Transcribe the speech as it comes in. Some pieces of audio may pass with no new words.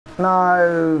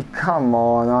No, come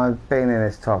on, I've been in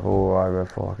this type of war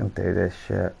before, I can do this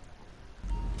shit.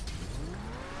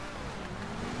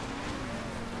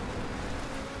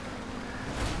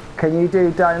 Can you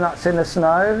do donuts in the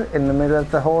snow in the middle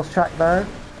of the horse track though,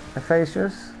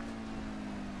 Ephesius?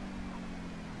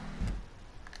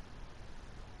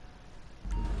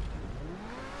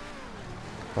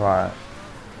 Right.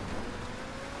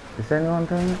 Is anyone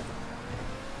doing it?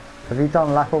 Have you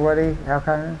done lap already,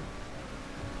 Alcona?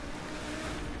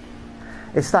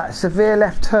 It's that severe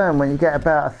left turn when you get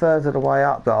about a third of the way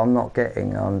up that I'm not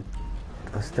getting. I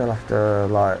still have to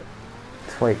like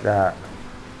tweak that.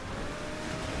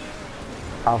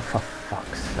 Oh, for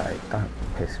fuck's sake, don't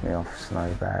piss me off,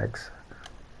 snowbags.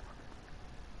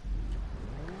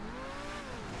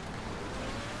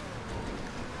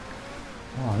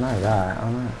 Oh, I know that, I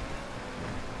know.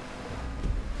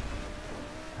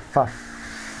 For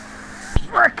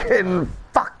frickin'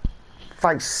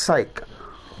 fuck's sake.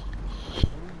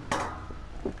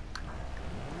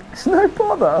 It's no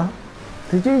bother.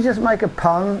 Did you just make a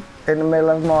pun in the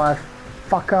middle of my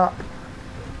fuck up?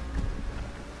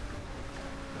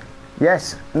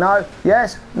 Yes, no,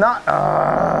 yes, no.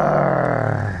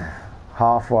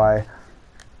 Halfway.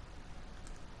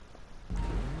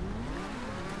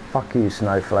 Fuck you,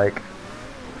 snowflake.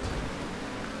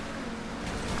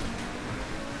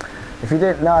 If you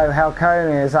didn't know,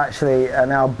 Halconi is actually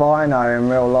an albino in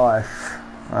real life.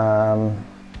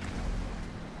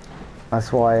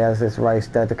 That's why he has this race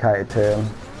dedicated to him.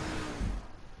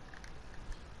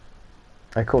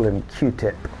 They call him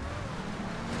Q-Tip.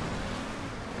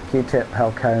 Q-Tip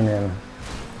Halconian.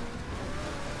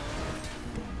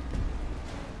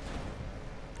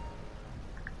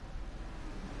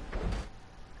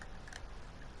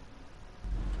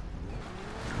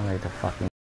 I need to fucking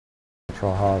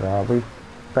try harder. We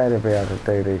better be able to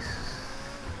do these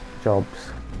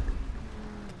jobs.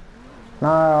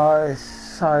 No, it's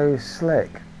so slick.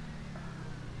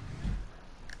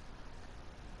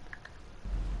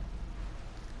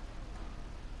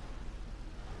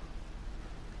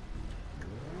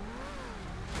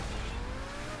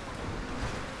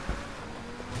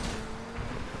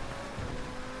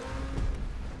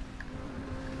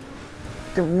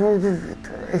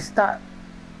 It's that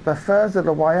the further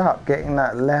the way up, getting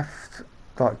that left,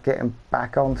 like getting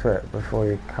back onto it before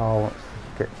your car wants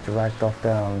to get dragged off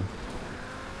down.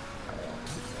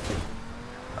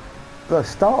 The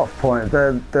start off point,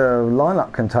 the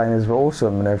lineup containers were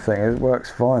awesome and everything. It works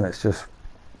fine. It's just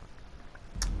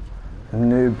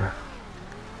noobness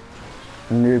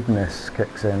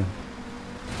kicks in.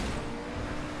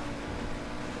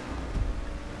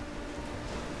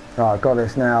 Oh, I got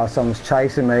this now. Someone's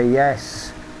chasing me.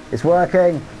 Yes, it's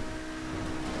working.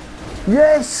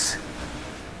 Yes!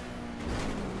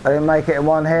 I didn't make it in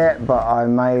one hit, but I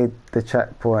made the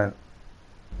checkpoint.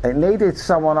 It needed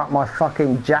someone up my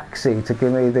fucking jacksie to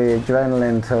give me the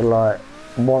adrenaline to like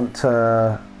want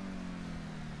to.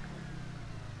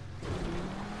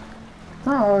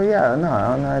 Oh yeah, no,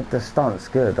 I know the stunt's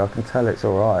good. I can tell it's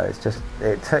alright. It's just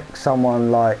it took someone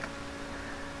like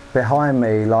behind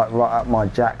me, like right up my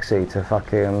jacksie, to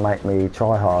fucking make me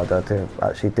try harder to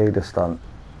actually do the stunt.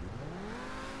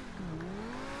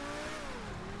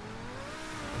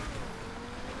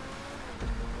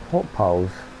 What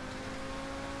poles?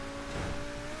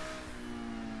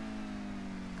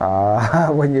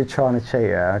 When you're trying to cheat,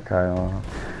 yeah, okay. Well,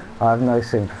 I have no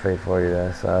sympathy for you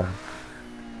there, so.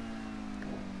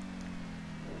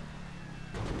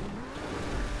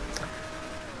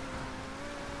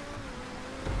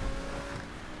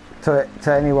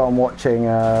 To anyone watching,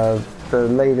 the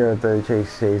leader of the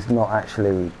GC is not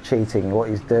actually cheating. What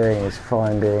he's doing is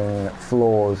finding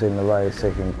flaws in the race so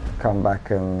he can come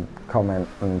back and comment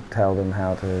and tell them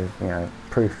how to, you know,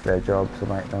 proof their job to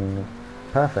make them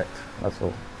perfect. That's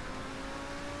all.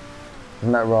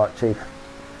 Isn't that right, Chief?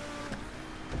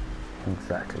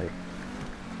 Exactly.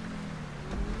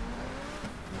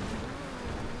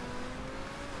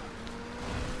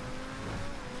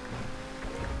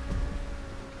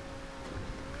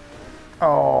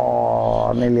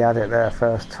 Oh, I nearly had it there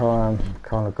first time.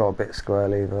 Kind of got a bit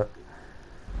squirrely, but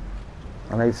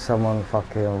I need someone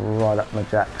fucking right up my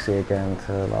jacksie again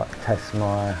to like test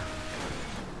my.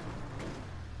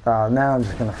 Oh, now I'm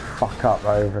just gonna fuck up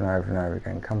over and over and over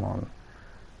again. Come on.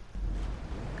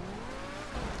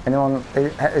 Anyone?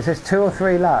 Is this 2 or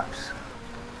 3 laps?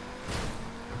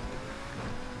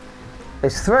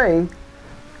 It's 3.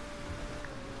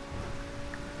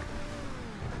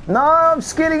 No, I'm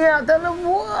skidding out.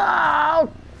 Wow!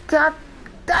 God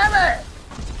damn it!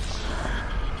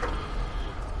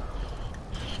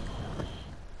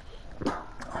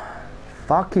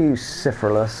 Fuck you,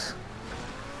 syphilis.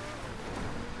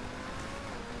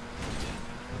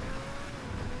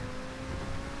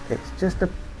 It's just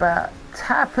about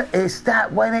tap it. It's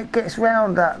that when it gets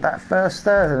round that first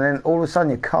third, and then all of a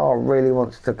sudden your car really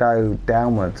wants to go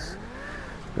downwards.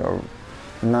 You gotta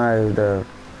know the.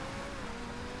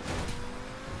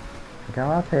 Go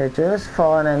up here just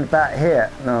fine, and back here.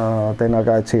 No, then I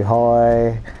go too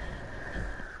high.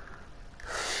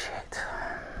 Shit.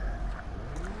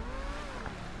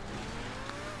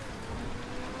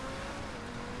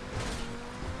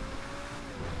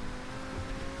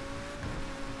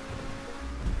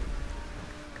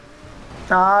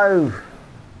 No!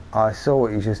 I saw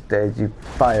what you just did. You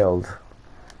failed.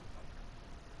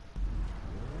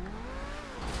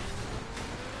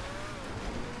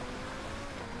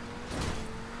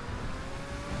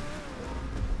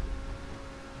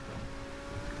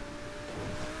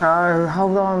 Oh,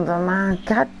 hold on, man.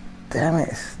 God damn it.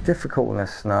 It's difficult in the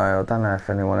snow. I don't know if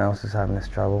anyone else is having this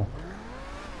trouble.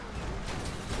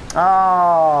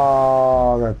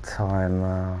 Oh, the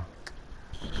timer.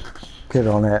 Good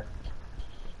on it.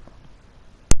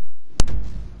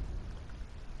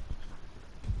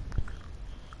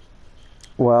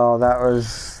 Well, that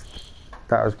was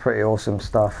pretty awesome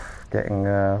stuff. Getting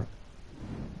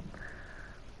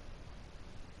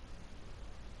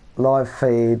live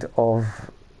feed of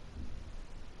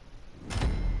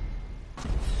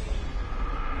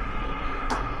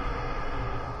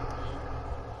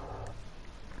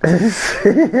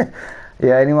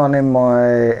yeah, anyone in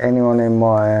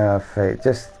my feed,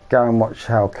 just go and watch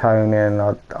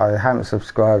Crminal. I haven't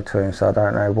subscribed to him, so I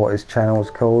don't know what his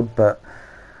channel's called, but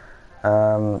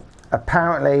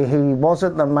apparently he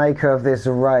wasn't the maker of this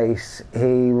race.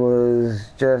 He was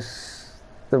just,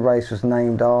 the race was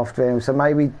named after him, so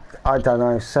maybe, I don't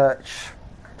know, search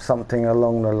something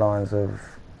along the lines of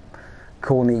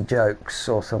corny jokes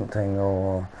or something,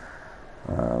 or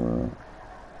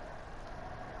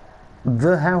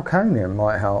the Crminal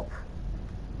might help.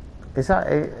 Is that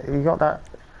it? You got that?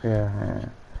 Yeah.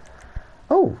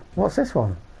 Oh, what's this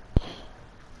one?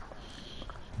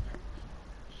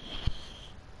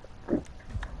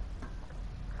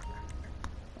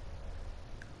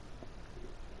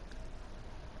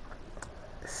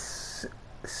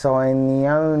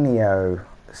 Sinionio.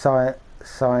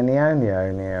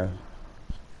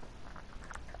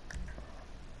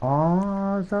 Oh,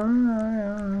 I don't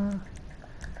know.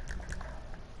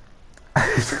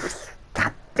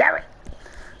 God damn it!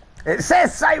 It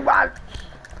says say one!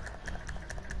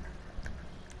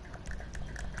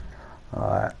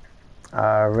 Alright.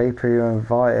 Reaper, you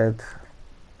invited.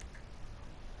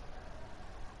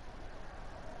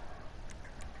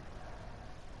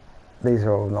 These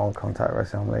are all non-contact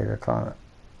wrestling. I'm leaving a client.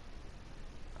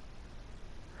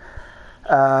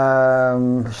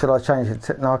 Should I change it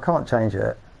to, no, I can't change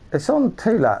it. It's on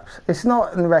 2 laps. It's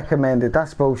not recommended.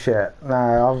 That's bullshit.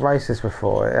 No, I've raced this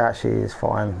before. It actually is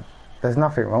fine. There's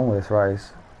nothing wrong with this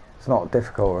race. It's not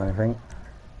difficult or anything.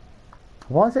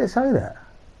 Why does it say that?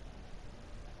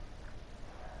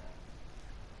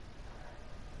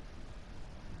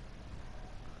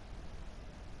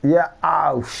 Yeah.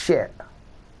 Oh shit.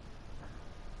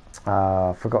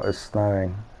 I forgot it's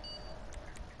snowing.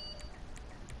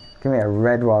 Give me a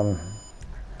red one.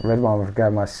 Red one with go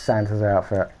my Santa's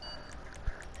outfit.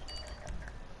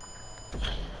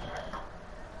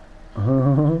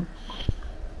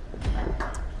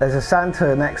 There's a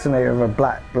Santa next to me with a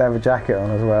black leather jacket on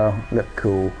as well. Look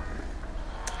cool.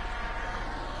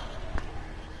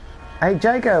 Hey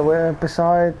Jago, we're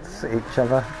beside each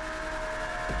other.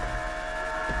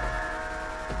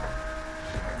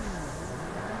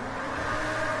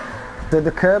 Do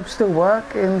the curbs still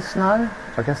work in snow?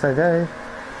 I guess they do.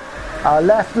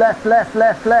 Left.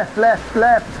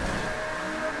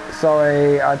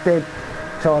 Sorry, I did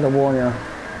try to warn you.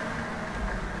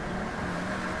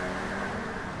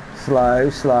 Slow.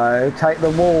 Take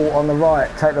the wall on the right.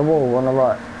 Take the wall on the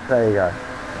right. There you go.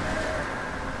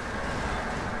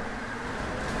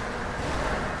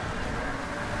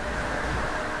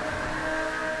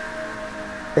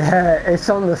 Yeah, it's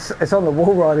on the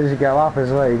wall ride as you go up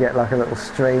as well. You get like a little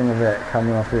stream of it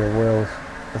coming off your wheels.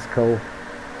 That's cool.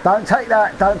 Don't take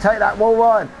that wall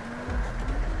ride.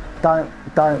 Don't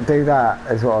do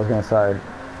that is what I was going to say.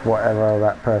 Whatever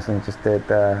that person just did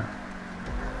there.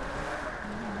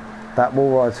 That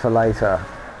wall ride's for later.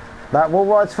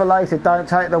 Don't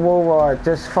take the wall ride.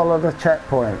 Just follow the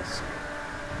checkpoints.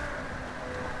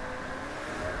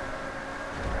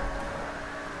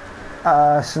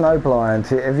 Snowblind.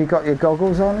 Have you got your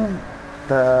goggles on?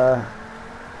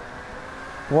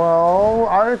 Well,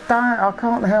 I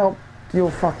can't help your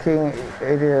fucking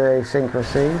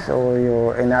idiosyncrasies or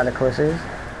your inadequacies.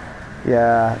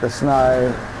 Yeah, the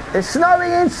snow. It's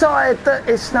snowing inside the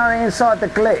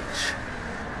glitch.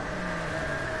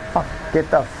 Fuck, get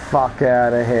the fuck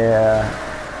out of here.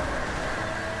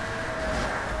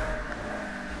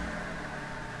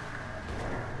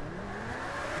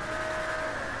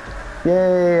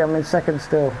 Yay, I'm in second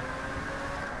still.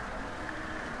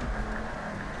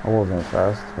 I wasn't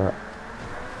first, but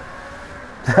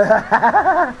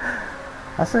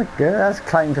that's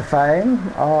claim to fame.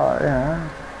 Oh, yeah.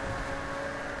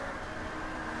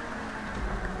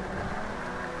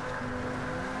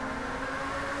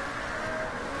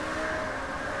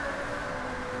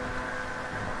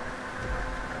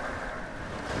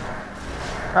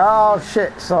 Oh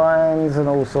shit, signs and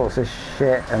all sorts of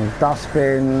shit and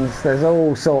dustbins. There's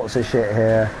all sorts of shit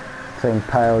here to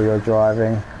impale your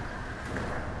driving.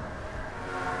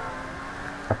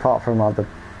 Apart from other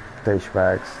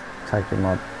douchebags taking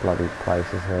my bloody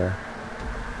places here.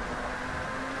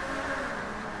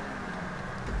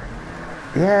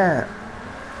 Yeah,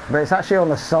 but it's actually on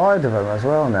the side of them as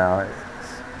well now.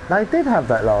 They did have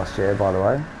that last year, by the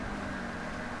way.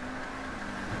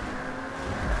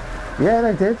 Yeah,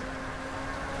 they did.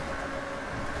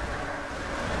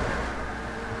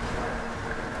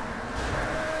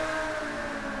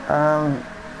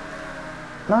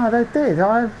 No, they did.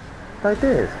 They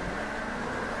did.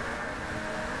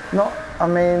 Not. I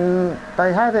mean,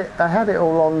 they had it. They had it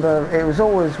all on the. It was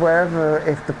always wherever.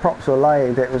 If the props were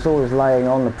laid, it was always laying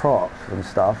on the props and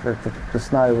stuff. If the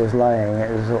snow was laying, it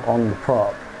was on the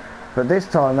prop. But this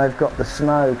time they've got the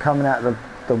snow coming out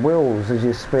the wheels as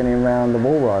you're spinning around the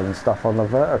wall ride and stuff on the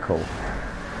vertical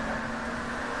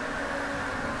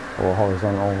or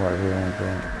horizontal, whatever you want to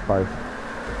do, both.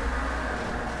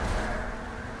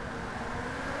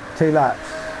 2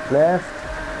 laps left.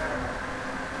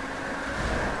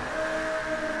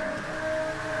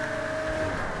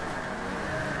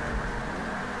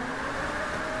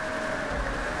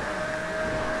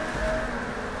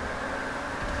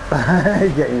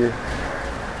 Getting you.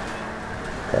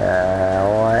 Yeah,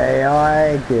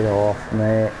 oi, get off,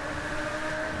 mate.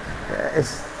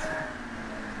 It's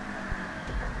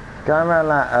going around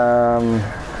that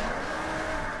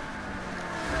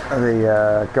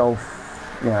the golf,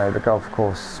 you know, the golf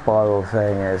course spiral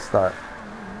thing. Is like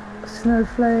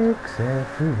snowflakes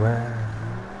everywhere.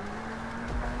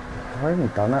 Have I even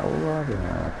done that already?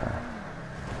 No, okay.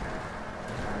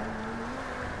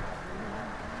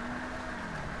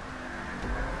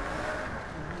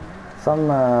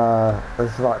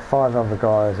 There's like 5 other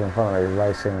guys in front of me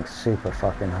racing super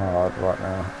fucking hard right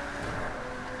now.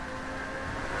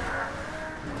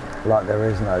 Like there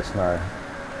is no snow.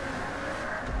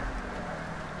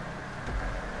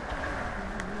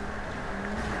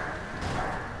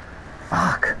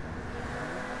 Fuck!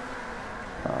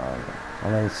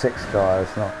 I mean 6 guys,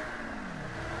 not...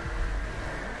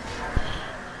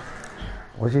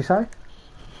 What did you say?